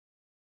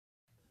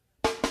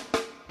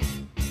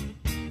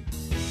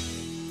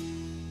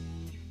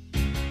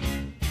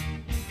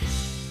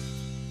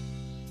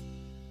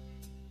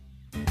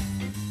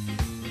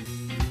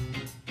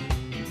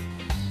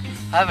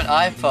I have an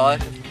iPod.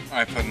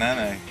 iPod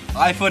Nano.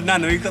 iPod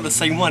Nano, we've got the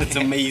same one, it's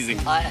amazing.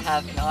 I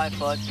have an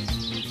iPod.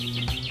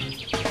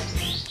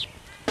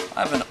 I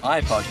have an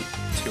iPod.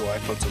 2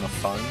 iPods and a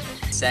phone.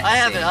 Sexy. I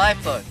have an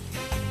iPod.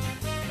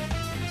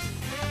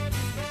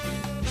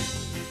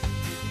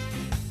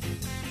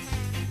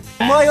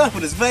 My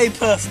iPod is very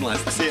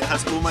personalised. See, it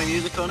has all my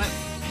music on it,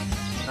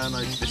 and I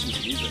listen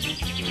to music.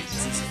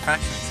 It's a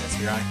fashion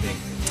accessory, I think.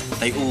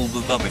 They all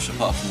were rubbish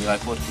apart from the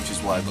iPod, which is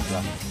why I got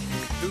that.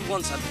 Who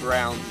wants a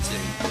brown Zoom?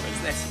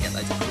 Whereas this, you get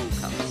loads of cool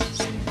colours.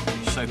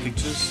 Show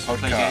pictures, Podcasts.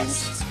 play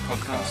games.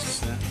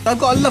 Podcasts. Yeah. I've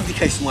got a lovely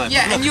case of my iPod.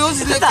 Yeah, and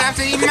yours looks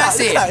absolutely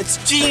massive. Look at that, it's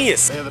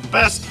genius. They are the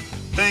best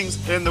things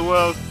in the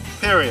world,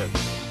 period.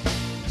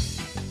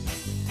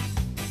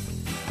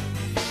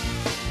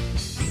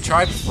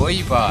 Try before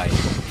you buy.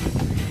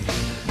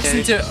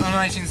 Listen to it on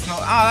iTunes, not,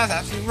 oh, that's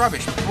absolutely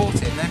rubbish. I bought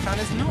it and they found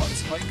it's not,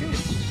 it's quite good.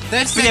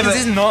 30 seconds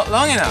is not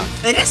long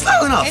enough. It is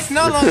long enough. It's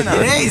not long enough.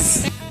 It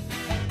is.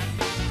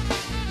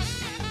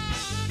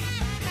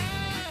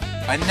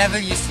 I never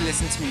used to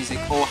listen to music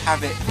or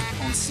have it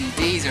on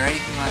CDs or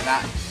anything like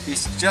that. I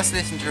used to just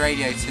listen to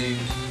radio too.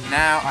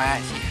 Now I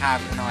actually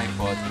have an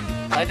iPod.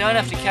 I don't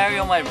have to carry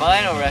all my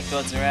vinyl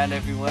records around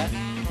everywhere.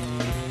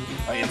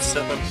 I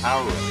insert them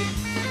hourly.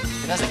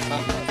 It has a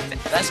clump.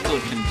 That's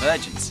called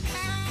convergence.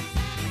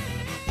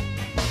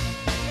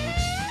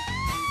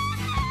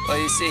 Well,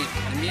 you see,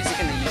 the music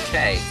in the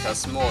UK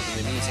costs more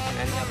than the music in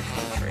any other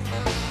country.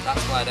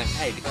 That's why I don't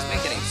pay, because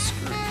we're getting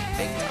screwed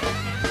big time.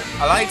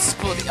 I like to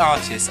support the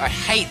artists. I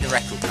hate the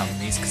record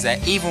companies because they're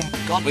evil.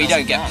 We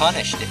don't get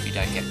punished if you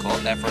don't get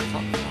caught, therefore it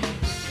can't be done.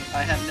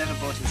 I have never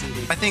bought a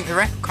CD. I think the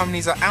record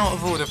companies are out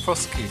of order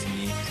prosecuting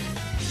you.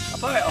 I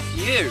bought it off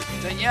you.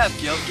 Don't you have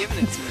guilt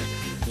giving it to me?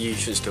 You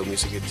shouldn't steal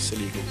music, it's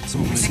illegal.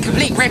 It's a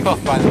complete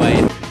rip-off, by the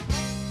way.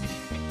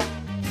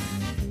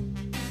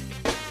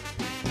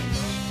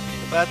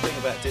 The bad thing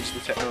about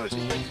digital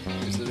technology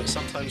is that it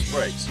sometimes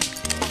breaks.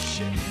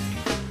 Shit.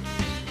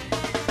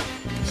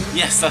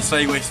 Yes, that's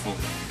very wasteful.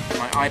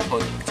 My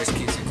iPod just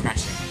keeps on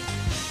crashing.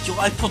 Your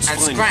iPod's And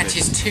fine. Scratch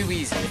is too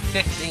easy.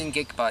 15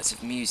 gigabytes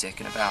of music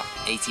and about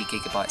 80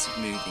 gigabytes of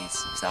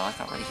movies, so I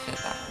can't really fit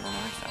that on an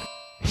iPhone.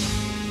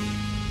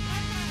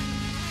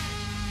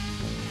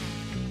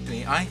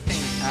 I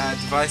think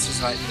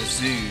devices like the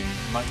Zoom,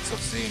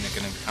 Microsoft Zoom, are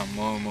going to become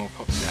more and more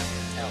popular.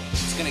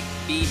 It's going to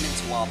feed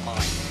into our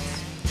minds.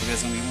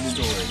 There's going to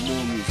be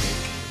more music.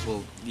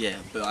 Well, yeah,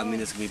 but I mean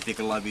there's going to be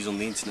bigger libraries on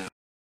the internet.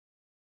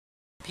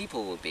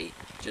 People will be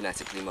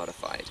genetically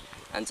modified,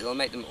 and it'll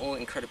make them all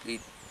incredibly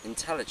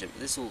intelligent.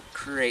 This will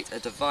create a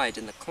divide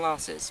in the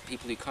classes,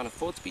 people who can't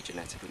afford to be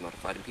genetically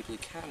modified and people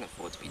who can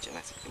afford to be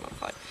genetically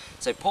modified.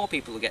 So poor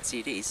people will get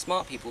CDs,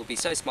 smart people will be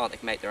so smart they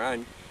can make their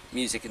own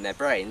music in their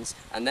brains,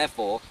 and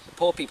therefore the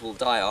poor people will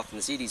die off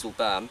and the CDs will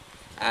burn,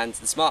 and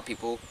the smart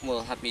people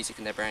will have music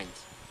in their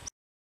brains.